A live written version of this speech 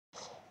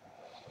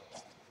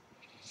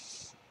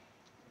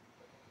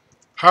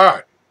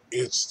Hi,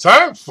 it's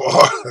time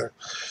for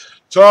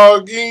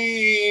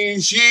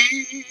Talking Shit.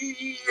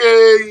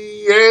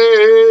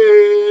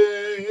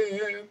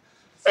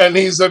 And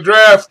he's a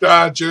draft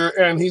dodger,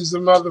 and he's a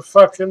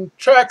motherfucking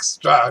tax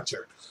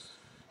dodger.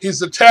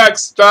 He's a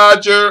tax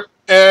dodger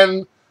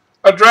and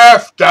a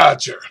draft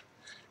dodger.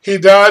 He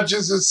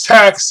dodges his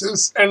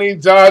taxes and he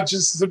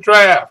dodges the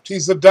draft.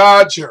 He's a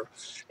dodger.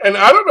 And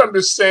I don't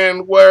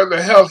understand where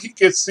the hell he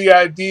gets the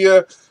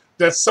idea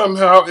that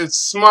somehow it's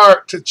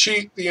smart to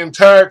cheat the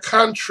entire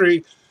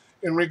country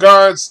in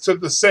regards to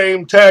the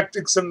same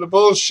tactics and the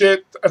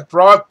bullshit that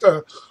brought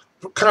the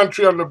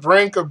country on the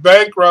brink of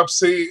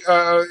bankruptcy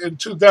in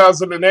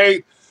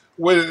 2008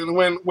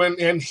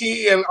 when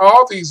he and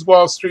all these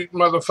Wall Street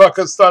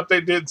motherfuckers thought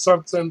they did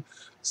something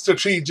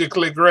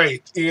strategically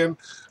great. And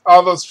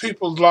all those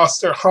people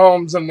lost their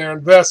homes and their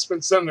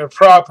investments and their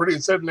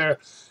properties and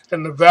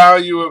the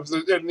value of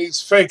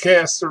these fake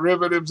ass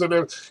derivatives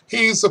and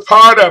he's a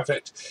part of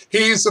it.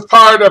 He's a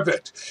part of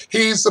it.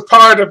 He's a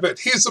part of it.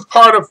 He's a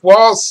part of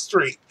Wall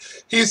Street.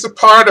 He's a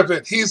part of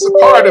it. He's a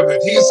part of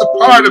it. He's a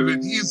part of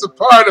it. He's a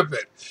part of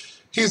it.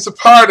 He's a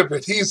part of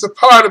it. He's a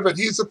part of it.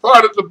 He's a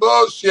part of the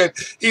bullshit.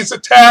 He's a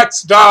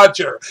tax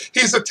dodger.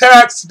 He's a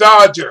tax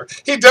dodger.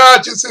 He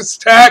dodges his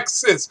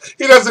taxes.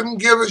 He doesn't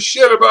give a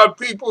shit about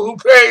people who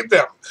paid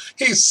them.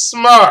 He's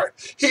smart.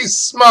 He's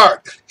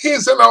smart.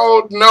 He's an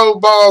old no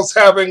balls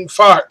having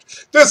fart.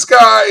 This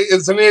guy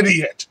is an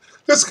idiot.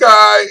 This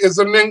guy is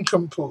a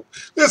nincompoop.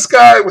 This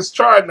guy was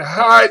trying to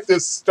hide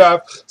this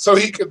stuff so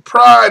he could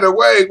pride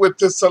away with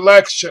this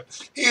election.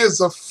 He is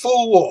a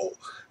fool.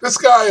 This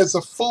guy is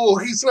a fool.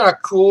 He's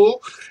not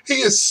cool.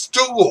 He is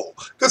stool.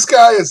 This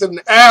guy is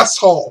an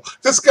asshole.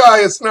 This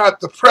guy is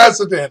not the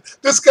president.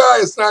 This guy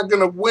is not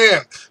going to win.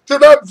 Do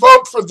not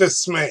vote for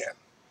this man.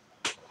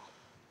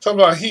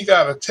 Talking about he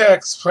got a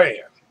tax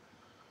plan.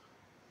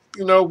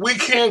 You know, we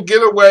can't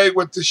get away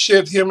with the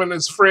shit him and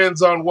his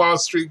friends on Wall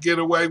Street get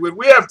away with.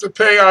 We have to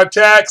pay our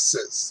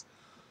taxes.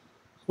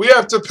 We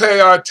have to pay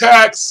our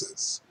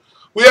taxes.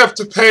 We have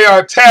to pay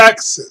our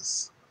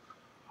taxes.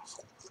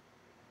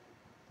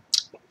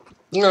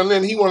 And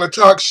then he want to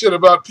talk shit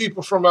about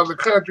people from other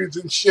countries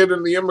and shit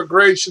and the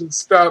immigration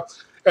stuff.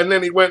 And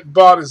then he went and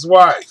bought his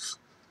wife.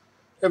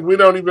 And we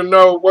don't even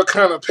know what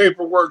kind of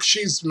paperwork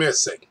she's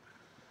missing.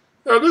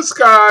 Now, this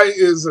guy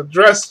is a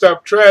dressed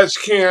up trash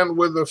can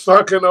with a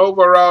fucking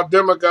overall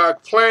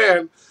demagogue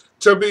plan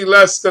to be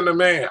less than a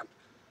man.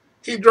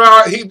 He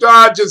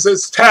dodges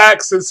his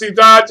taxes. He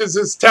dodges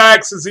his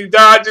taxes. He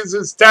dodges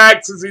his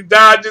taxes. He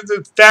dodges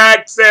his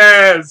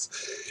taxes.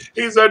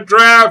 He's a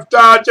draft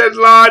dodging,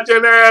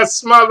 lodging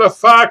ass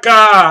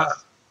motherfucker.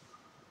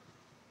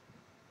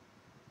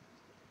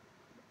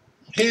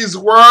 He's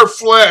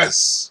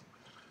worthless.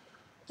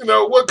 You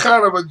know, what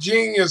kind of a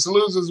genius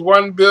loses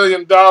 $1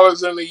 billion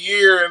in a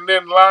year and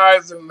then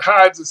lies and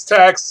hides his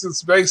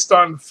taxes based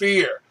on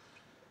fear?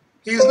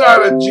 He's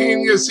not a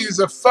genius. He's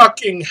a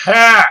fucking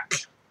hack.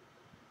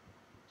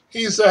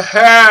 He's a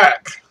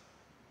hack.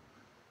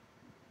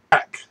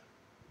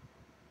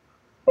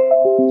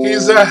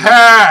 He's a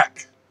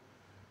hack.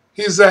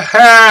 He's a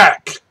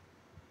hack.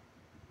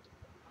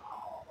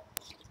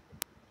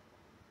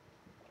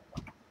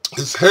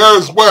 His hair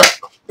is wet,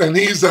 and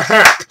he's a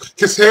hack.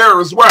 His hair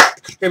is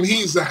whack, and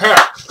he's a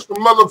hack. The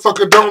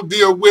motherfucker don't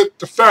deal with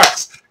the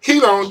facts.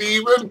 He don't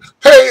even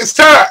pay his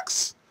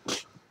tax.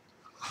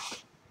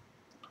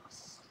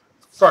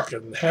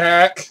 Fucking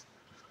hack.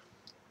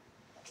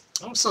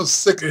 I'm so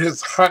sick of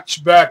his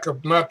hunchback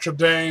of Notre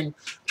Dame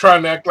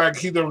trying to act like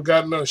he don't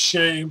got no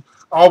shame.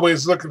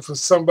 Always looking for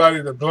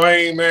somebody to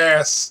blame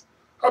ass.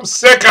 I'm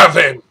sick of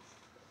him.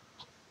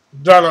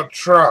 Donald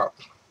Trump.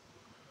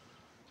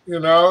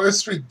 You know,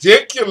 it's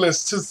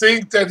ridiculous to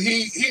think that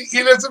he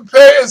doesn't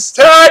pay his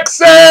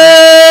taxes.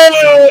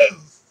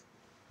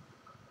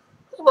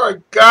 Oh my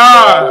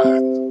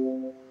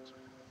God.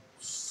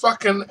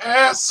 Fucking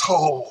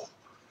asshole.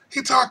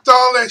 He talked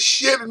all that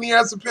shit and he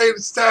hasn't paid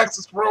his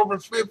taxes for over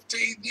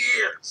 15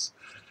 years.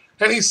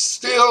 And he's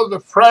still the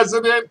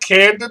president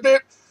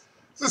candidate.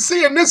 So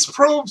see, and this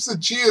proves the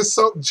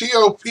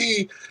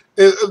GOP,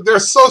 their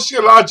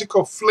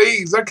sociological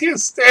fleas. I can't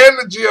stand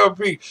the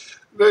GOP.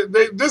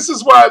 This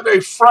is why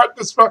they front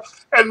this.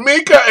 And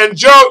Mika and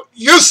Joe,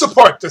 you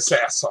support this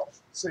asshole.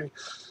 See,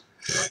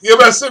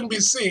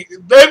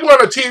 MSNBC, they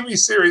want a TV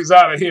series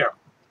out of him.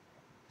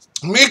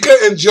 Mika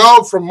and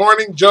Joe from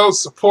Morning Joe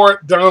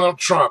support Donald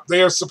Trump.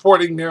 They are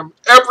supporting him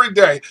every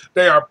day.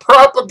 They are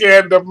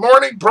propaganda,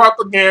 morning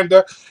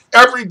propaganda,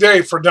 every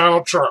day for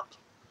Donald Trump.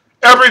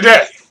 Every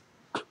day.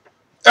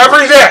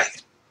 Every day.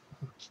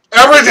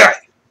 Every day.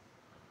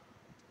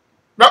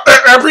 No,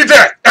 every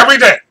day. Every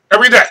day.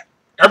 Every day.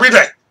 Every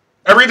day.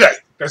 Every day.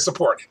 They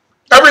support him.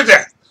 Every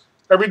day.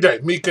 Every day.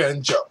 Mika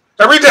and Joe.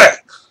 Every day.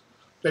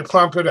 They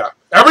plump it up.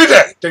 Every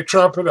day. They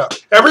trump it up.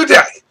 Every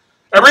day.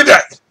 Every day.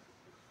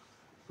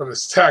 For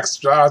this tax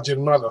dodging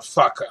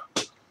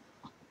motherfucker.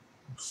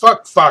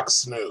 Fuck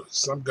Fox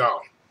News. I'm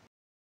gone.